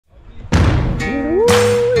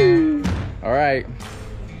right,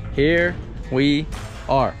 here we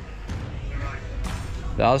are.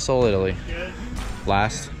 Dallas-Seoul, Italy.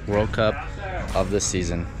 Last World Cup of the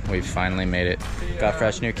season. We've finally made it. Got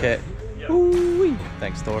fresh new kit. Woo-wee.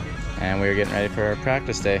 Thanks, Thor. And we were getting ready for our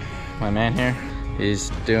practice day. My man here,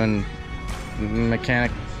 he's doing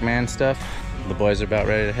mechanic man stuff. The boys are about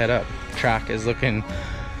ready to head up. Track is looking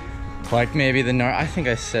like maybe the I think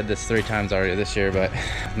I said this 3 times already this year, but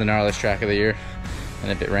the gnarliest track of the year.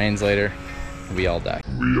 And if it rains later, we all die.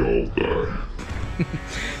 We all die.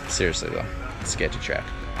 Seriously though, sketchy track.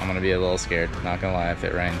 I'm gonna be a little scared, not gonna lie, if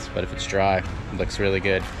it rains, but if it's dry, it looks really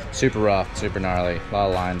good. Super rough, super gnarly, a lot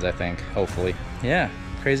of lines, I think, hopefully. Yeah,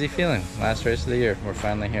 crazy feeling. Last race of the year, we're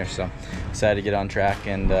finally here, so excited to get on track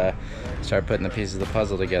and start putting the pieces of the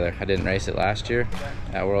puzzle together. I didn't race it last year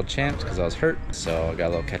at World Champs because I was hurt, so I got a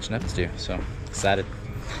little catching up to do, so excited.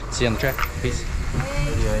 See you on the track, peace.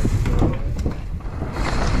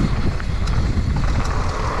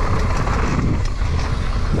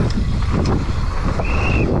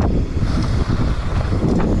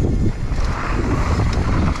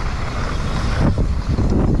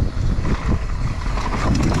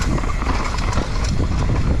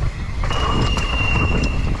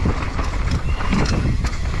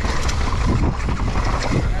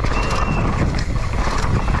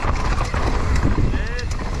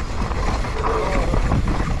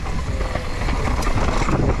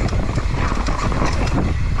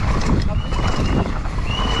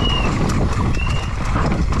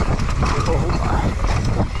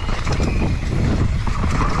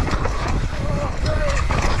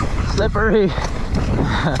 Slippery.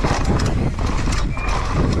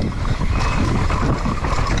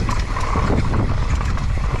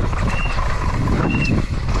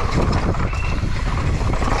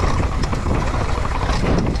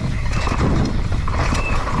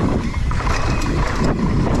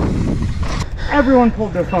 Everyone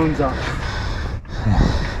pulled their phones up.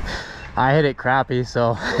 I hit it crappy,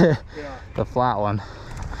 so Yeah. the flat one.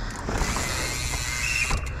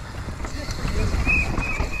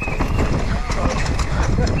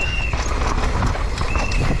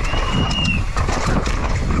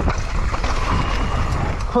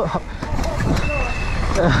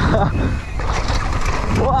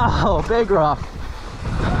 Wow, big rock.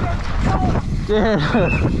 Dude.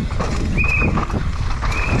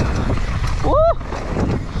 Woo!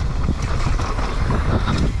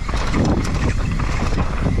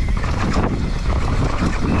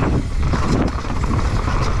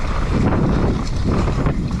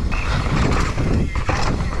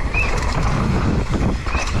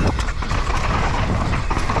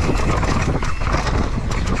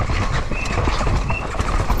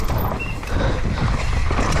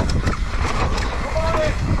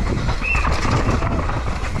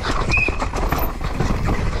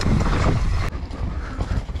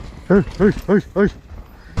 Hey, hey, hey, hey.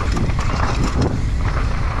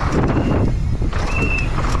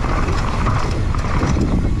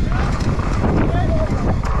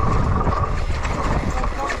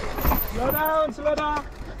 Slow down, slow down.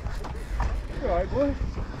 You alright, boy?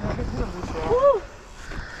 Woo!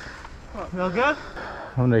 Feel good?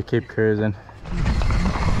 I'm gonna keep cruising.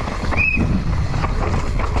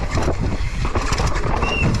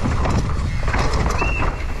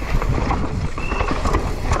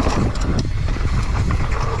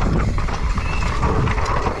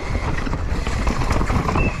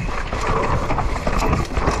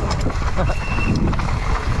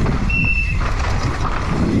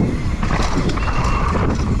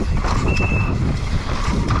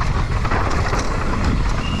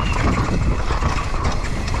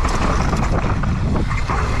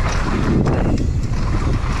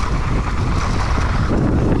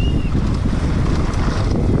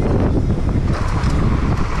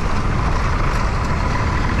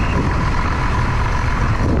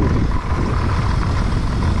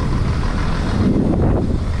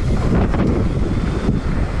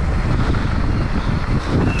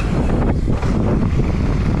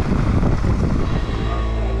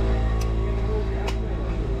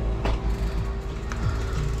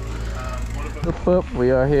 We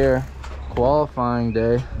are here, qualifying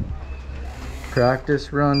day,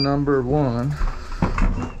 practice run number 1.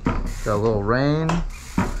 Got a little rain,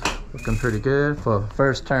 looking pretty good.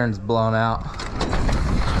 First turn's blown out.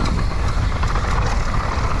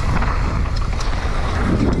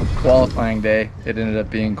 Qualifying day, it ended up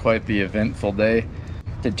being quite the eventful day.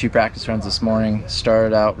 Did 2 practice runs this morning,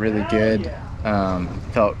 started out really good,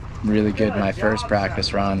 felt really good my first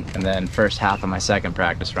practice run, and then first half of my second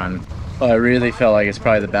practice run. Well, I really felt like it's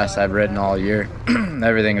probably the best I've ridden all year.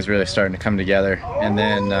 Everything is really starting to come together. And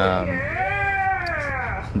then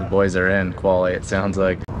the boys are in quali, it sounds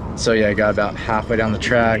like. So yeah, I got about halfway down the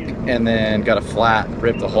track and then got a flat,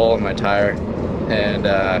 ripped a hole in my tire, and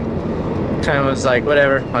kind of was like,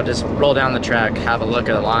 whatever, I'll just roll down the track, have a look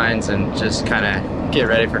at the lines, and just kind of get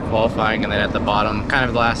ready for qualifying. And then at the bottom, kind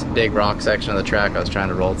of the last big rock section of the track, I was trying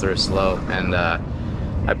to roll through slow, and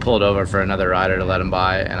I pulled over for another rider to let him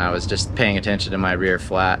by, and I was just paying attention to my rear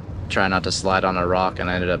flat, trying not to slide on a rock, and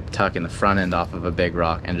I ended up tucking the front end off of a big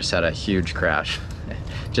rock and just had a huge crash.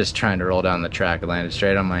 Just trying to roll down the track. It landed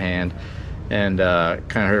straight on my hand and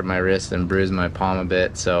kind of hurt my wrist and bruised my palm a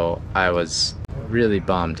bit, so I was really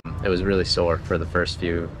bummed. It was really sore for the first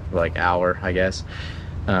few, like, hour, I guess.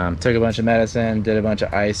 Took a bunch of medicine, did a bunch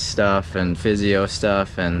of ice stuff and physio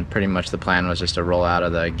stuff, and pretty much the plan was just to roll out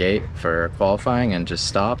of the gate for qualifying and just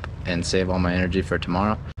stop and save all my energy for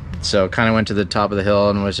tomorrow. So kind of went to the top of the hill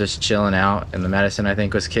and was just chilling out, and the medicine I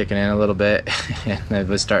think was kicking in a little bit and it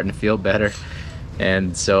was starting to feel better.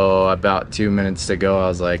 And so about 2 minutes to go, I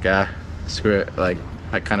was like, screw it, like,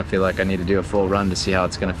 I kind of feel like I need to do a full run to see how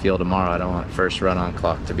it's going to feel tomorrow. I don't want first run on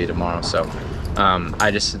clock to be tomorrow. So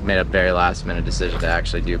I just made a very last minute decision to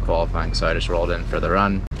actually do qualifying. So I just rolled in for the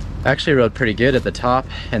run. I actually rode pretty good at the top,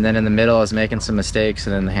 and then in the middle I was making some mistakes,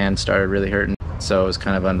 and then the hand started really hurting. So it was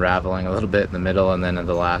kind of unraveling a little bit in the middle, and then in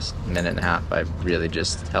the last minute and a half I really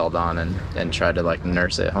just held on and tried to like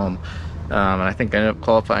nurse it home. And I think I ended up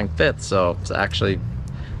qualifying 5th, so it's actually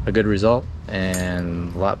a good result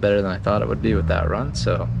and a lot better than I thought it would be with that run,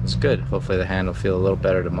 so it's good. Hopefully the hand will feel a little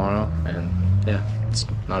better tomorrow, and yeah, it's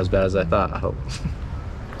not as bad as I thought, I hope.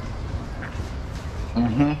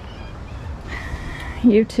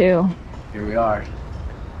 You too. Here we are.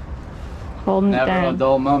 Holding it Never down. a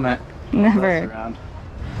dull moment. Never.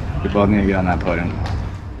 We both need to get on that podium.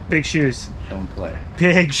 Big shoes. Don't play.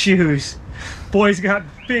 Big shoes. Boys got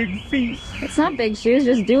big feet. It's not big shoes,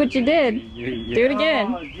 just do what you did. Do it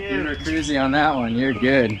again. You were cruisy on that one, you're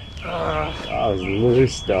good. That was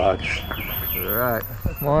loose, dog. Alright,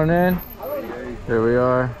 morning. Here we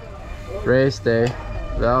are. Race day.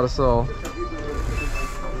 Val de Sol.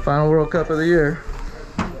 Final World Cup of the year.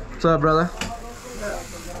 What's up, brother?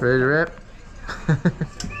 Ready to rip?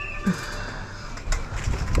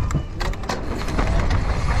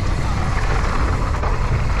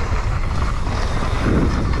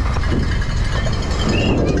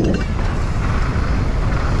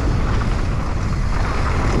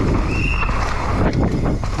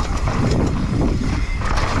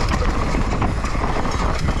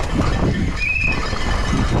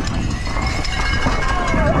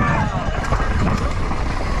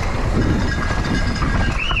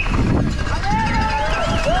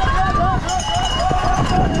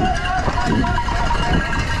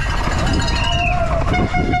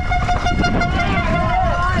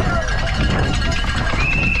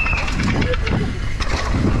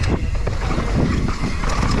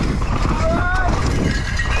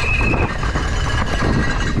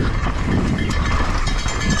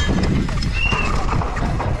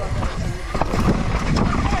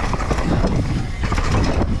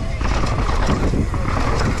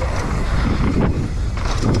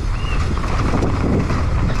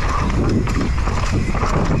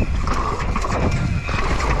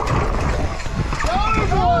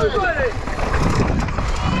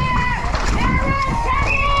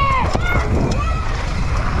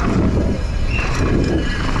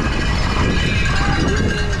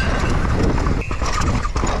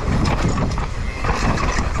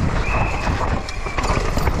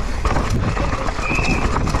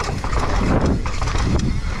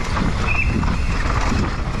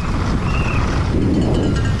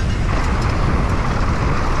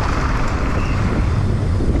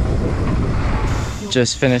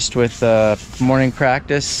 Just finished with morning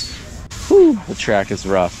practice. Whew, the track is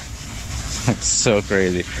rough. It's so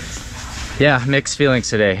crazy. Yeah, mixed feelings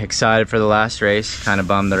today. Excited for the last race. Kind of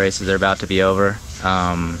bummed the races are about to be over.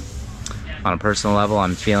 On a personal level,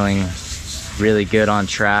 I'm feeling really good on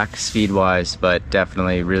track, speed-wise, but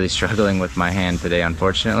definitely really struggling with my hand today,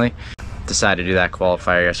 unfortunately. Decided to do that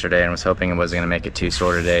qualifier yesterday and was hoping it wasn't going to make it too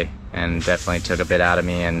sore today, and definitely took a bit out of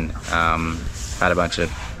me, and had a bunch of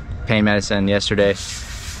pain medicine yesterday,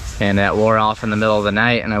 and that wore off in the middle of the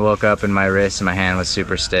night, and I woke up and my wrist and my hand was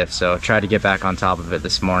super stiff, so tried to get back on top of it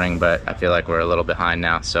this morning, but I feel like we're a little behind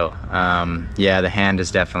now. So yeah, the hand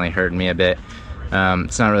is definitely hurting me a bit.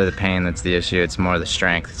 It's not really the pain that's the issue, it's more the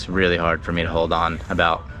strength. It's really hard for me to hold on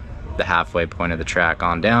about the halfway point of the track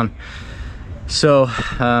on down. So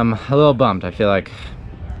a little bummed. I feel like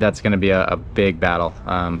that's going to be a big battle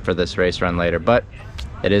for this race run later, but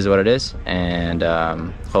it is what it is, and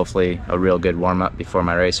hopefully a real good warm-up before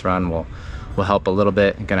my race run will will help a little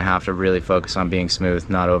bit. I'm gonna have to really focus on being smooth,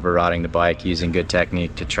 not over-rodding the bike, using good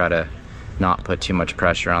technique to try to not put too much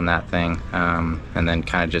pressure on that thing, and then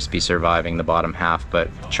kind of just be surviving the bottom half, but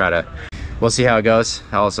we'll see how it goes.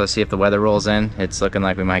 I'll also see if the weather rolls in. It's looking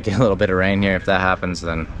like we might get a little bit of rain here. If that happens,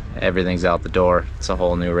 then everything's out the door. It's a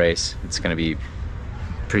whole new race. It's gonna be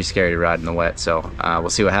pretty scary to ride in the wet, so we'll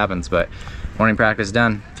see what happens. But morning practice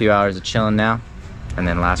done, a few hours of chilling now, and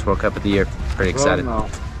then last World Cup of the year. Pretty excited.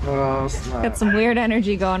 Got some weird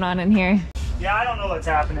energy going on in here. Yeah, I don't know what's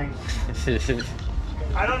happening.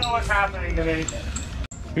 I don't know what's happening to me.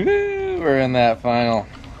 Woo, we're in that final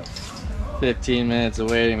 15 minutes of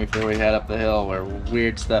waiting before we head up the hill where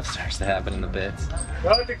weird stuff starts to happen in the bits.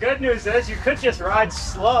 Well, the good news is you could just ride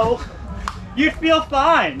slow. You'd feel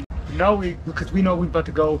fine. No, because we know we're about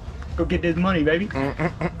to go get this money, baby.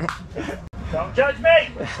 Don't judge me.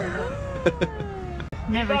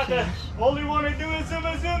 Never change. All we want to do is zoom,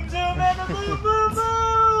 zoom, zoom, and a boom, boom,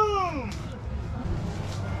 boom.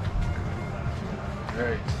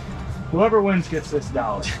 Right. Whoever wins gets this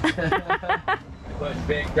 $1. Putting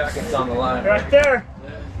big ducats on the line. Right there.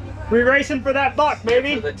 We're racing for that buck,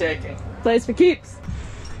 baby. For the taking. Plays for keeps.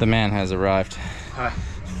 The man has arrived. Hi.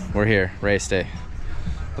 We're here, race day.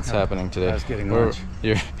 What's happening today? I was getting lunch.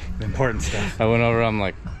 You're Important stuff. I went over, I'm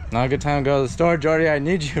like, not a good time to go to the store, Jordy, I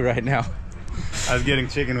need you right now. I was getting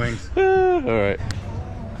chicken wings. All right.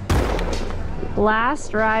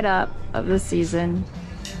 Last ride up of the season.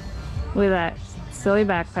 Look at that silly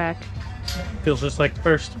backpack. Feels just like the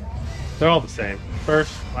first. They're all the same.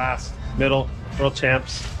 First, last, middle, world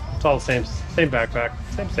champs. It's all the same. Same backpack.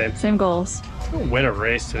 Same. Same goals. We'll win a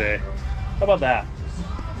race today. How about that?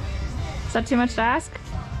 Is that too much to ask?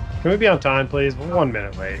 Can we be on time, please? We're 1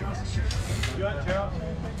 minute late.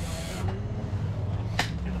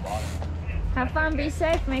 Have fun, be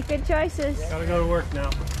safe, make good choices. Gotta go to work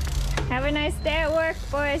now. Have a nice day at work,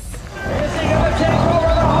 boys.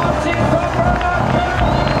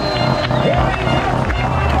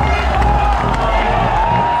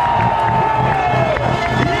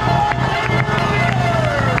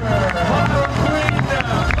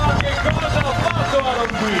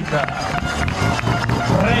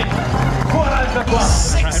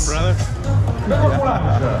 Right, brother.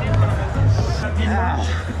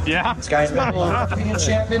 Yeah. This guy's European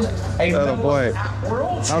champion. Oh boy.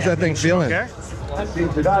 How's that thing feeling? Okay.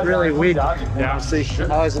 Really weak. Yeah. See.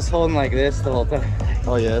 I was just holding like this the whole time.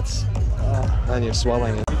 Oh yeah, it's and you're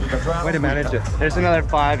swelling it. Way to manage it. There's another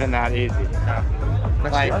 5 and not easy.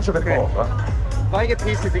 Like, if I get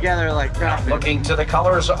pieced together like crap. Looking to the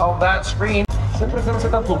colors of that screen.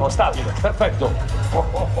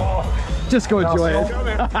 Just go enjoy it.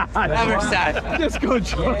 Never sad. Just go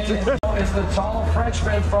enjoy it. Is the tall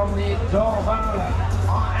Frenchman from the Dorval.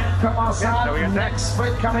 Come on, next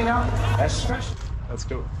sprint coming up. Especially. Let's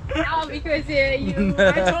go. No, because you.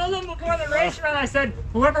 I told him before the race run, I said,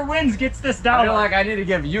 whoever wins gets this $1. I feel like I need to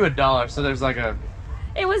give you $1, so there's like a...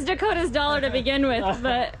 It was Dakota's dollar to begin with,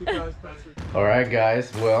 but. Alright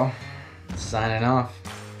guys, well, signing off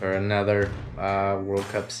for another World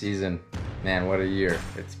Cup season. Man, what a year.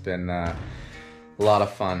 It's been a lot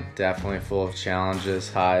of fun. Definitely full of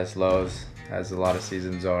challenges, highs, lows, as a lot of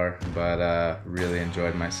seasons are, but really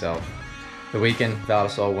enjoyed myself. The weekend,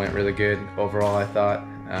 Valdesol went really good overall, I thought.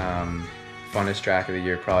 Funnest track of the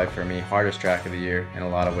year probably for me. Hardest track of the year in a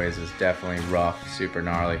lot of ways. Is definitely rough, super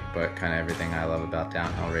gnarly, but kind of everything I love about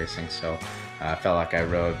downhill racing. So I felt like I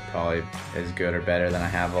rode probably as good or better than I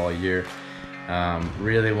have all year.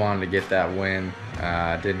 Really wanted to get that win.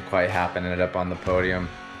 Didn't quite happen, ended up on the podium.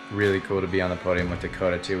 Really cool to be on the podium with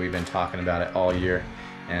Dakota too. We've been talking about it all year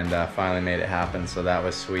and finally made it happen, so that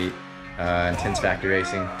was sweet. Intense Factory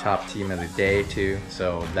Racing, top team of the day too,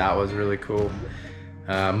 so that was really cool.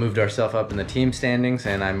 Moved ourselves up in the team standings,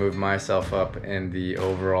 and I moved myself up in the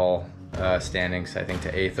overall standings, I think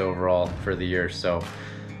to 8th overall for the year, so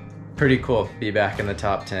pretty cool, be back in the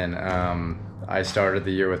top 10. I started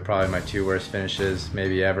the year with probably my 2 worst finishes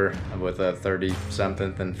maybe ever, with a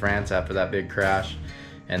 30-something in France after that big crash,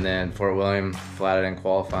 and then Fort William flatted in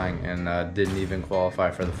qualifying and didn't even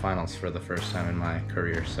qualify for the finals for the first time in my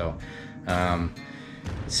career. So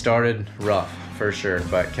started rough for sure,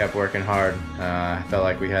 but kept working hard. Felt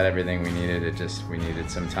like we had everything we needed. We needed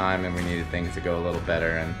some time and we needed things to go a little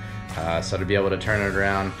better, and so to be able to turn it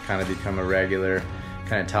around, kind of become a regular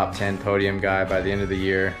kind of top 10 podium guy by the end of the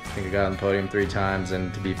year. I think I got on the podium 3 times,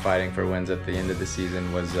 and to be fighting for wins at the end of the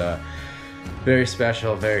season was very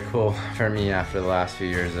special, very cool for me after the last few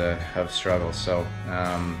years of struggle. So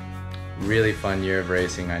really fun year of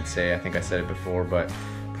racing, I'd say. I think I said it before, but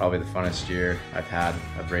probably the funnest year I've had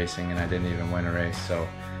of racing, and I didn't even win a race. So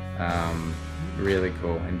Really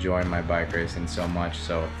cool, enjoying my bike racing so much.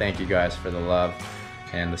 So thank you guys for the love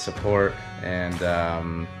and the support, and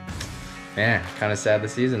man, kind of sad the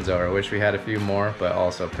season's over. I wish we had a few more, but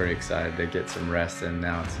also pretty excited to get some rest, and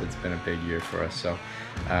now it's been a big year for us. So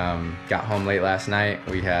got home late last night.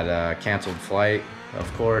 We had a canceled flight,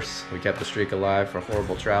 of course. We kept the streak alive for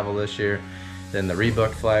horrible travel this year. Then the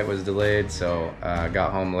rebooked flight was delayed, so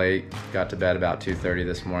got home late, got to bed about 2:30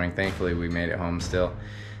 this morning. Thankfully we made it home still.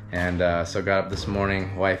 And so got up this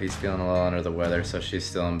morning. Wifey's feeling a little under the weather, so she's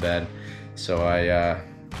still in bed. So I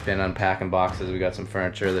been unpacking boxes. We got some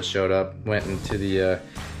furniture that showed up. Went into the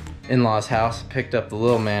in-laws house, picked up the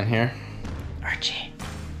little man here. Archie,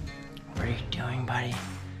 what are you doing, buddy?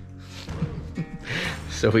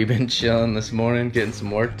 So we've been chilling this morning, getting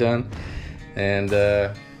some work done, and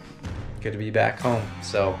good to be back home.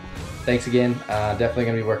 So thanks again. Definitely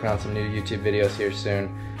gonna be working on some new YouTube videos here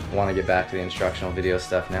soon. I want to get back to the instructional video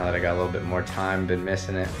stuff now that I got a little bit more time, been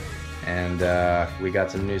missing it. And we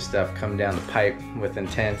got some new stuff coming down the pipe with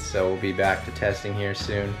Intense, so we'll be back to testing here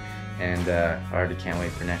soon, and I already can't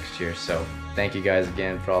wait for next year. So thank you guys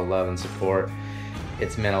again for all the love and support.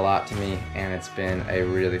 It's meant a lot to me, and it's been a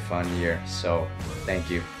really fun year. So thank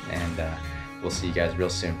you, and we'll see you guys real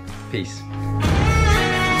soon. Peace.